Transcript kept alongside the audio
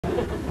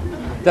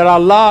there are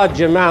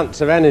large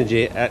amounts of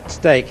energy at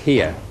stake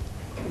here.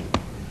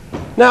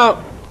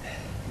 Now,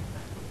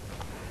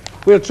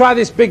 we'll try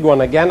this big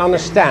one again on a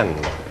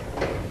stand.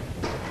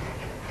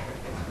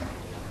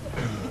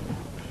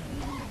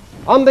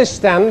 On this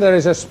stand there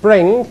is a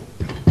spring.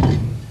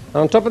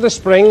 On top of the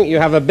spring you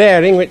have a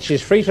bearing which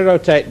is free to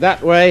rotate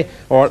that way,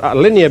 or a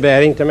linear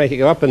bearing to make it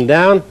go up and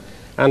down,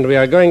 and we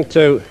are going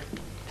to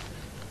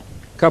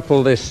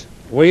couple this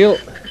wheel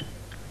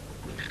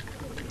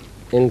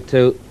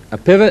into a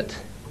pivot.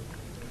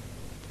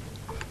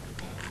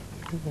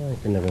 I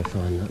can never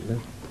find that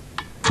though.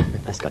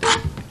 That's got it.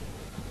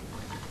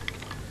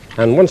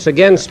 And once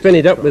again spin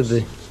it up with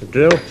the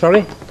drill.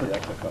 Sorry?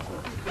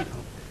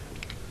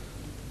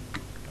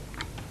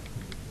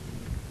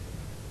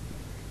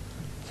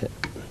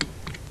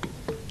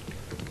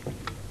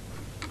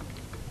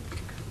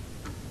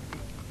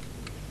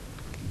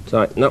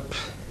 Tighten up.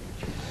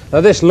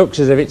 Now this looks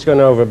as if it's going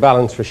to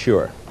overbalance for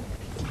sure.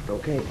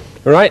 Okay.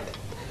 Right?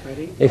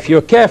 Ready? If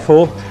you're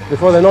careful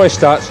before the noise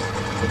starts,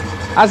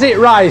 as it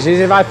rises,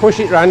 if I push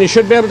it round, you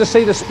should be able to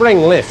see the spring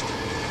lift.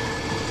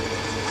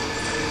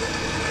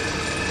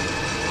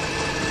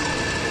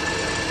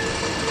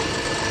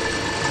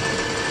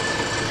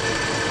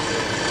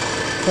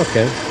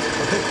 Okay.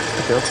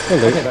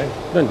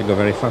 Don't go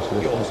very fast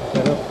with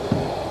this.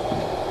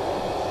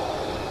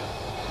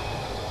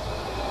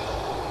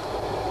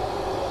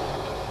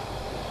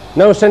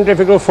 No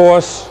centrifugal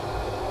force.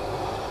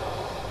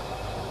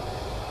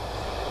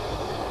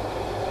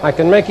 I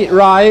can make it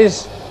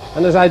rise,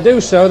 and as I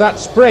do so, that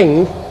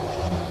spring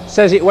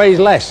says it weighs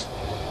less.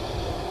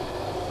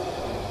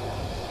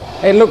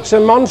 It looks a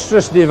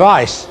monstrous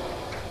device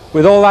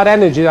with all that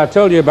energy I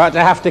told you about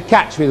to have to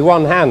catch with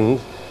one hand.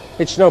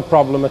 It's no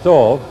problem at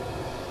all.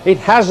 It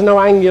has no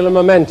angular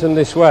momentum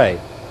this way.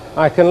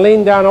 I can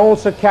lean down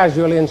also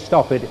casually and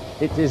stop it.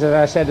 It is, as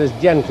I said, as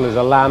gentle as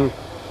a lamb.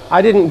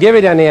 I didn't give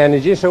it any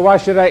energy, so why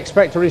should I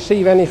expect to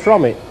receive any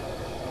from it?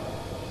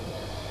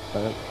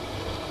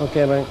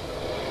 Okay, mate.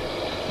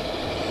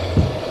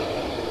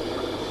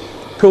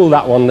 Cool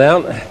that one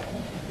down.